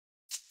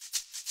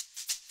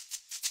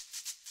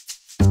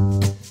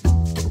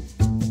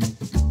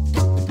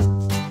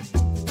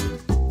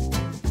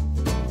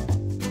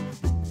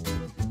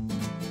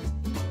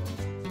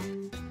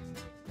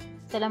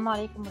Assalamu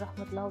alaikum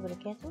warahmatullahi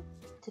wabarakatuh.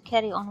 To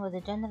carry on with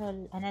the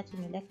general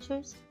anatomy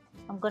lectures,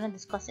 I'm going to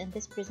discuss in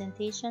this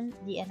presentation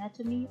the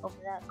anatomy of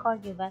the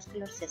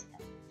cardiovascular system.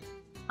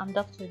 I'm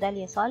Dr.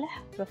 Dalia Saleh,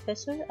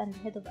 professor and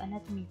head of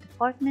anatomy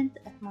department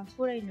at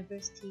Mansoura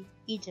University,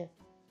 Egypt.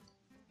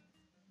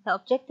 The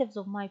objectives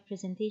of my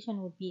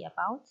presentation will be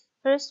about: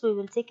 first, we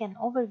will take an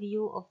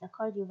overview of the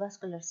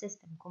cardiovascular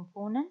system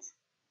components.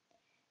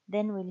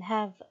 Then we'll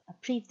have a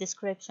brief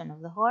description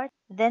of the heart.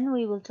 Then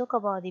we will talk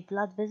about the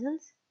blood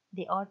vessels,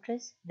 the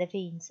arteries, the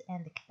veins,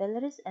 and the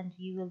capillaries, and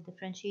we will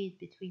differentiate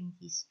between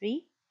these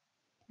three.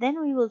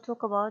 Then we will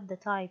talk about the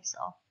types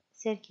of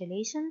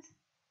circulations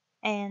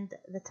and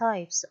the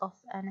types of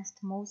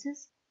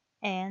anastomosis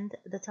and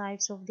the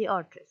types of the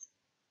arteries.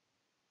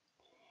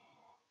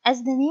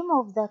 As the name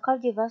of the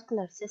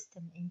cardiovascular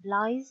system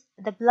implies,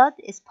 the blood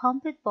is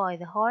pumped by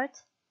the heart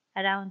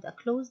around a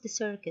closed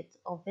circuit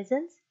of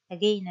vessels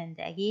again and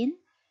again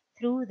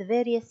through the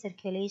various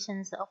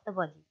circulations of the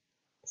body.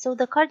 So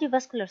the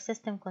cardiovascular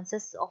system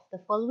consists of the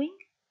following: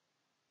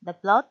 the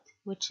blood,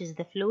 which is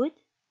the fluid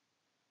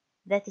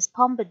that is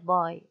pumped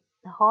by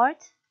the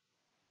heart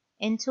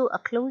into a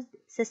closed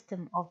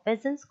system of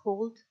vessels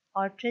called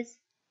arteries,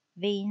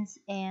 veins,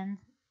 and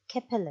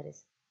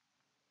capillaries.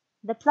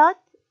 The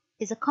blood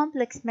is a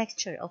complex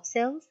mixture of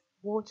cells,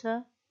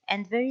 water,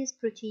 and various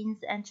proteins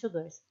and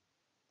sugars.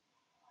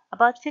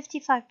 About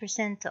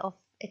 55% of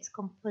its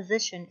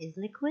composition is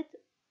liquid,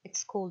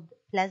 it's called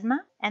plasma,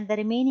 and the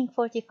remaining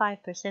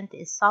 45%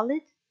 is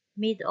solid,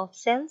 made of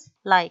cells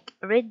like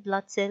red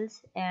blood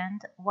cells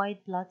and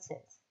white blood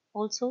cells,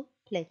 also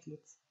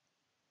platelets.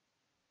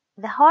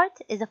 The heart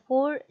is a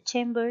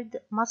four-chambered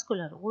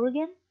muscular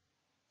organ,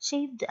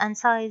 shaped and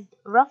sized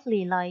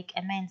roughly like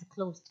a man's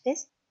closed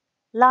fist,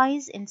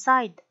 lies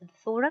inside the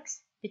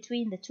thorax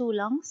between the two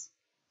lungs,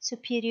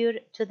 superior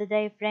to the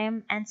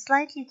diaphragm and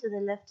slightly to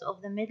the left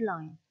of the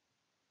midline.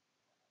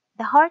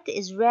 The heart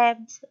is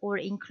wrapped or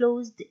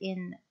enclosed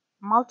in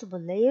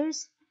multiple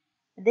layers.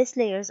 These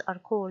layers are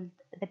called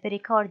the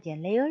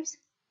pericardial layers.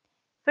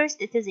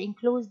 First, it is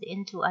enclosed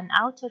into an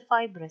outer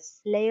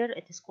fibrous layer.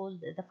 It is called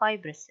the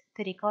fibrous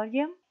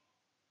pericardium.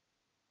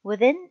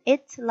 Within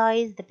it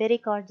lies the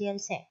pericardial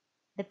sac.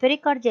 The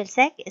pericardial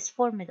sac is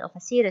formed of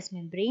a serous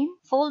membrane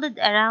folded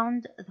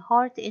around the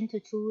heart into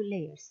two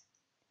layers.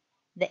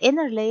 The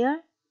inner layer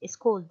is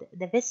called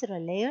the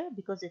visceral layer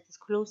because it is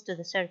close to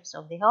the surface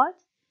of the heart,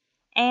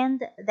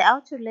 and the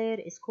outer layer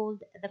is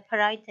called the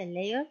parietal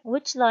layer,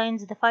 which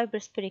lines the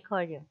fibrous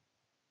pericardium.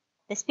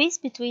 The space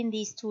between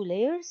these two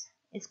layers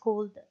is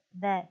called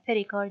the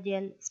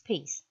pericardial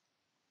space.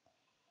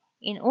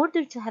 In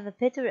order to have a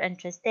better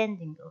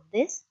understanding of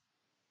this,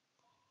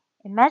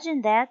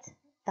 imagine that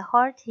the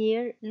heart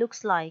here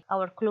looks like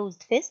our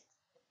closed fist,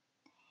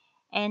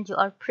 and you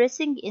are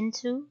pressing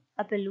into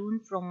a balloon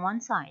from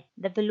one side.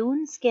 The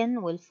balloon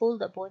skin will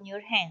fold upon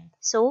your hand.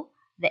 So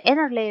the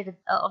inner layer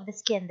of the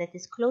skin that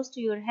is close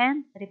to your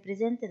hand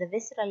represents the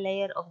visceral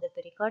layer of the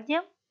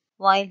pericardium,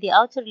 while the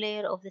outer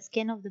layer of the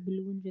skin of the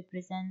balloon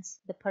represents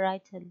the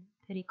parietal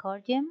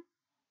pericardium,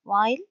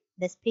 while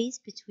the space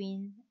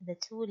between the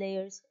two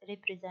layers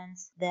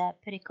represents the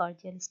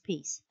pericardial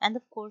space. And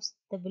of course,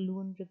 the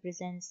balloon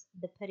represents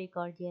the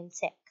pericardial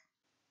sac.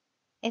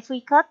 If we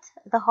cut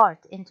the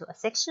heart into a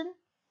section,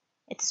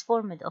 it is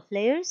formed of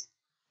layers.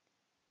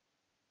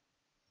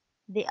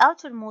 The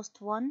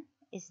outermost one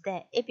is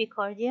the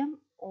epicardium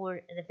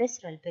or the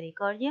visceral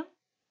pericardium.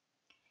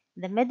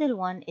 The middle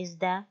one is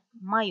the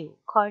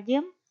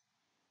myocardium,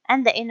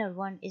 and the inner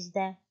one is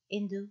the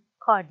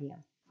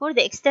endocardium. For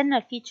the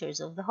external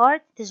features of the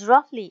heart, it is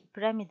roughly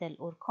pyramidal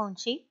or cone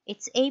shaped.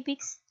 Its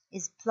apex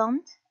is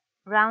blunt,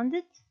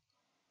 rounded,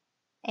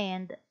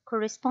 and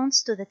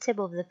corresponds to the tip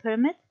of the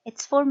pyramid.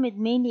 It's formed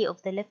mainly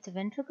of the left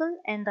ventricle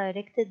and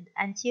directed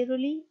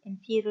anteriorly,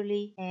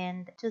 inferiorly,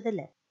 and to the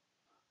left.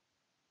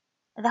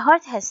 The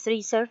heart has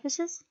three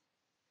surfaces: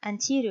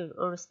 anterior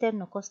or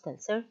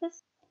sternocostal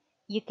surface.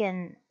 You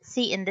can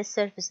see in this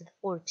surface the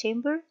fourth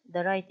chamber,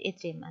 the right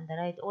atrium and the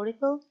right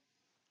auricle,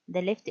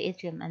 the left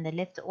atrium and the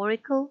left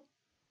auricle,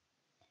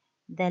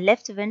 the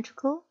left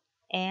ventricle,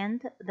 and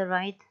the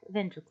right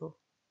ventricle.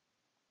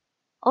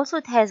 Also,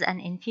 it has an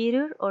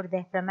inferior or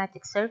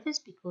diaphragmatic surface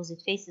because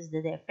it faces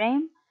the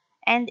diaphragm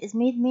and is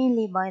made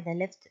mainly by the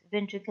left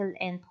ventricle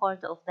and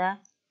part of the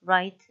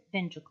right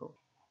ventricle.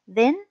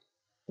 Then,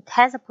 it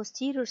has a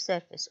posterior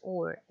surface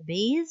or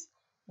base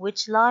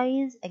which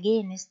lies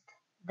against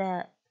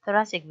the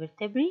thoracic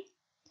vertebrae.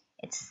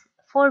 It's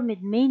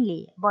formed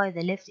mainly by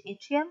the left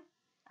atrium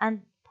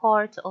and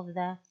part of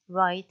the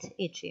right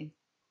atrium.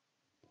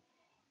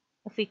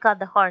 If we cut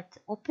the heart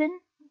open,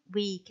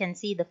 we can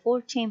see the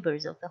four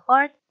chambers of the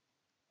heart.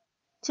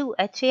 Two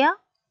atria,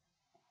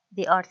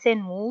 they are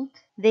thin-walled.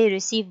 They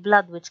receive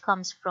blood which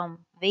comes from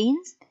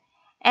veins.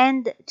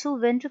 And two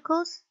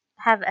ventricles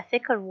have a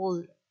thicker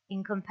wall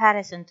in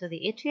comparison to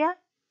the atria,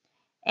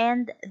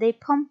 and they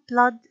pump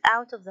blood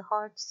out of the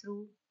heart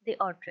through the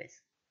arteries.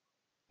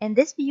 In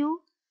this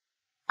view,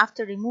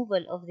 after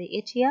removal of the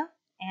atria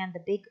and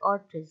the big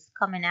arteries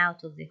coming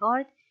out of the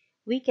heart,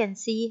 we can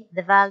see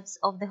the valves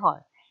of the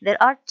heart.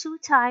 There are two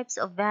types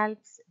of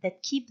valves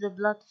that keep the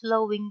blood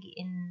flowing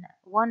in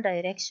one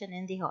direction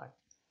in the heart.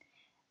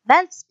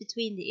 Valves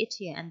between the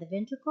atria and the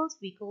ventricles,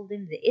 we call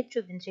them the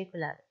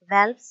atrioventricular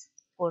valves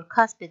or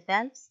cuspid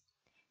valves,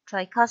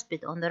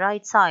 tricuspid on the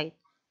right side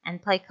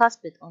and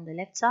bicuspid on the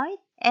left side,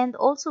 and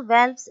also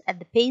valves at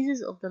the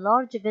bases of the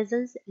large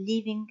vessels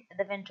leaving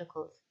the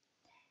ventricles.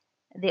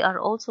 They are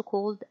also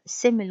called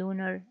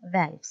semilunar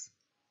valves.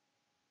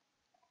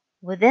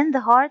 Within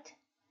the heart,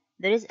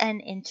 there is an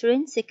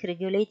intrinsic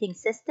regulating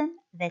system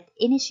that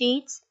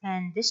initiates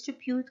and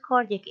distributes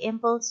cardiac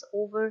impulse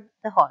over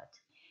the heart.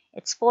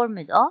 It's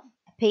formed of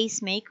a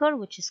pacemaker,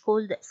 which is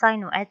called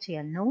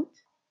sinoatrial node.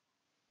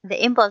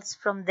 The impulse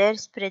from there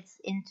spreads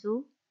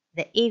into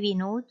the AV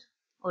node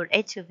or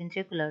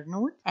atrioventricular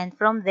node, and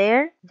from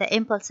there the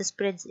impulse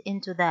spreads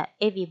into the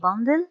AV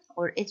bundle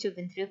or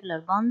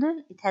atrioventricular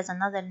bundle. It has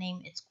another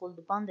name, it's called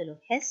the bundle of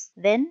Hess.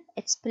 Then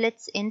it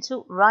splits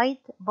into right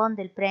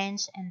bundle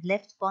branch and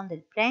left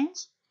bundle branch,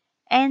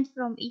 and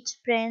from each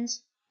branch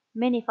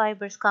many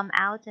fibers come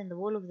out, and the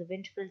wall of the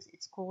ventricles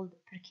it's called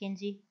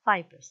Purkinje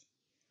fibers.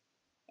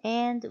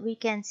 And we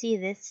can see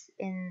this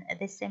in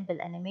this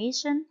simple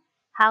animation,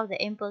 how the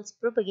impulse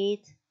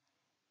propagates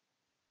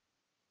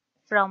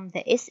from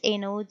the SA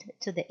node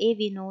to the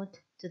AV node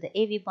to the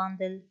AV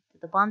bundle to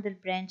the bundle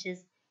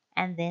branches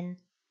and then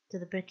to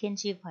the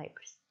Purkinje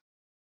fibers.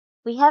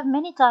 We have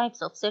many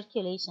types of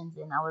circulations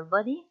in our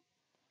body,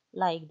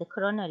 like the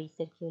coronary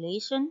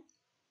circulation,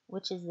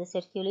 which is the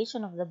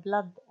circulation of the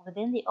blood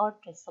within the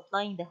arteries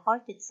supplying the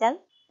heart itself.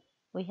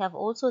 We have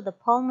also the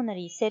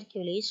pulmonary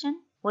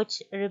circulation,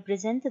 which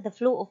represents the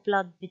flow of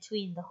blood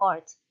between the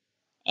heart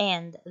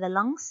and the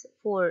lungs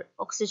for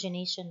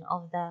oxygenation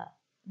of the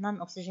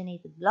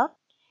non-oxygenated blood.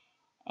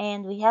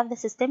 And we have the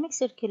systemic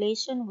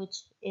circulation,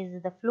 which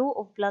is the flow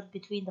of blood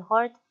between the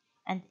heart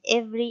and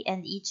every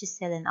and each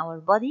cell in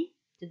our body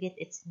to get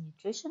its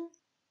nutrition.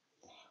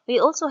 We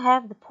also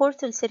have the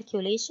portal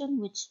circulation,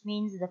 which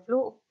means the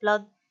flow of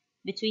blood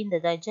between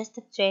the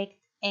digestive tract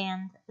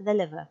and the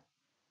liver.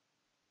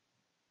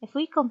 If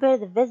we compare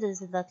the vessels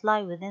that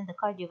lie within the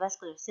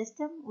cardiovascular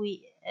system,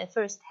 we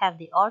first have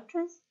the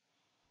arteries.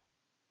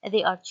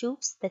 They are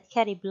tubes that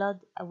carry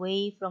blood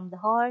away from the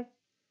heart.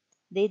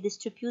 They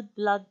distribute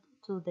blood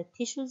to the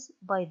tissues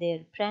by their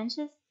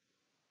branches.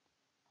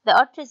 The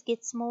arteries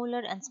get smaller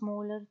and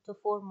smaller to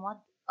form what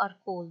are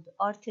called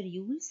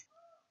arterioles.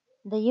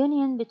 The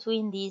union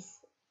between these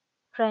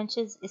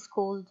branches is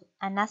called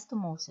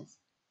anastomosis.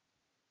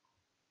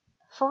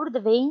 For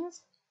the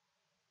veins,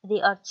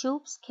 they are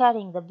tubes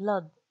carrying the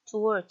blood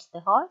towards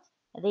the heart.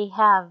 They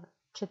have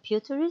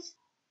tributaries.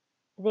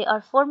 They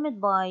are formed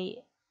by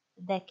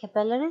the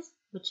capillaries,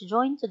 which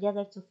join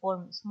together to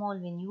form small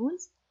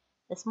venules.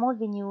 The small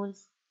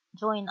venules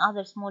join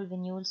other small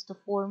venules to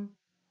form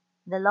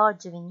the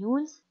large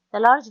venules. The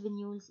large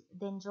venules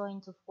then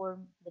join to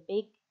form the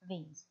big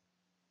veins.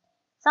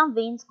 Some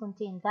veins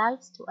contain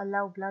valves to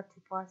allow blood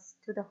to pass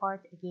to the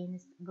heart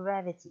against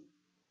gravity.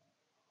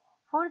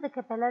 For the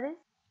capillaries,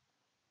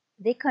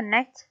 they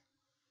connect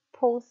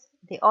both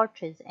the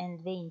arteries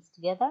and veins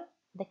together.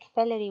 The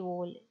capillary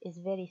wall is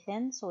very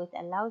thin, so it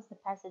allows the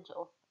passage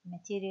of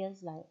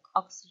materials like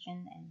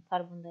oxygen and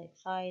carbon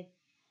dioxide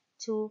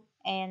to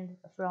and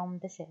from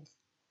the cells.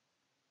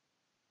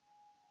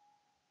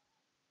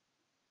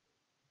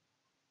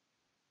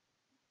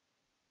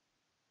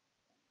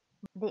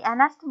 The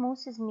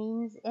anastomosis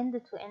means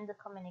end-to-end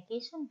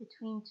communication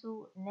between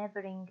two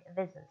neighboring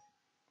vessels.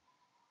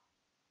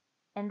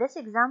 In this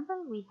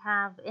example, we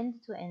have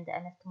end-to-end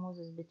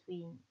anastomosis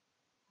between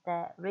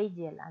the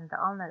radial and the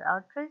ulnar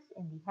arteries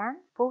in the hand.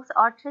 Both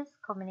arteries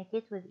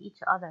communicate with each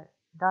other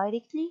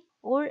directly,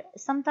 or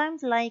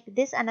sometimes like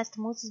this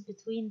anastomosis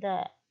between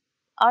the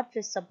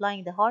arteries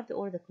supplying the heart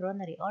or the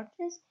coronary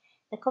arteries,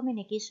 the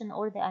communication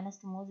or the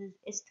anastomosis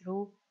is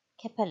through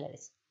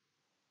capillaries.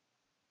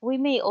 We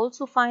may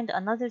also find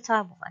another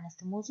type of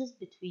anastomosis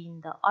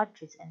between the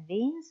arteries and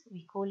veins.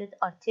 We call it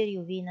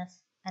arteriovenous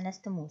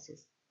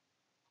anastomosis.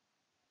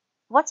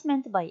 What's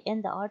meant by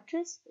in the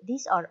arteries?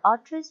 These are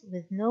arteries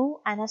with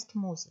no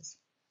anastomosis.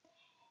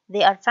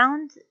 They are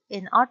found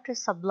in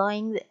arteries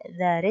supplying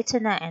the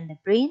retina and the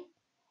brain.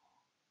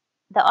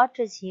 The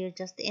arteries here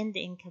just end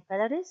in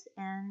capillaries,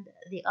 and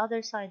the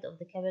other side of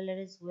the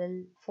capillaries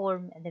will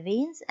form the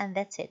veins, and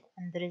that's it.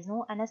 And there is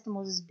no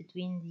anastomosis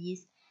between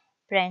these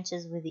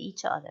branches with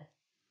each other.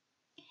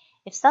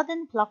 If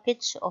sudden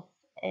blockage of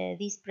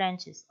these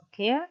branches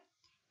occur,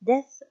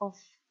 death of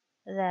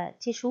the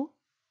tissue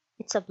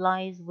it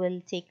supplies will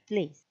take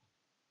place.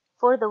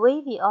 For the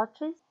wavy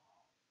arteries,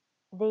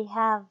 they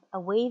have a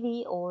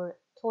wavy or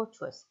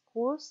tortuous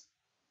course.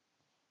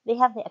 They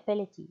have the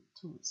ability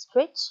to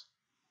stretch.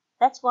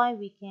 That's why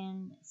we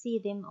can see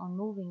them on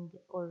moving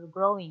or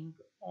growing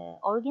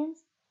organs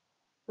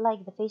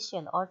like the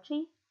facial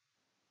artery,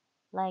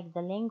 like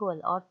the lingual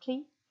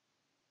artery,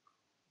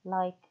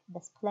 like the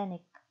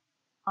splenic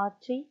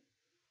artery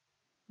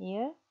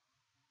here,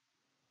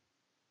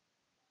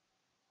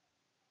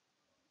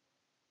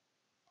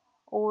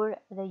 or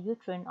the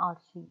uterine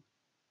artery,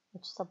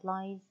 which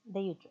supplies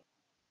the uterus.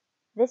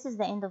 This is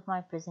the end of my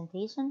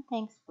presentation.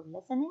 Thanks for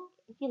listening.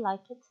 If you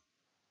like it,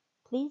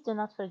 please do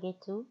not forget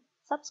to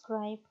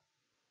subscribe,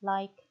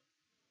 like,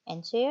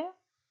 and share.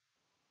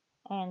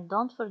 And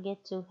don't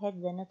forget to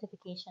hit the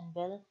notification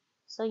bell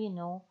so you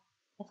know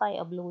if I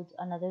upload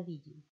another video.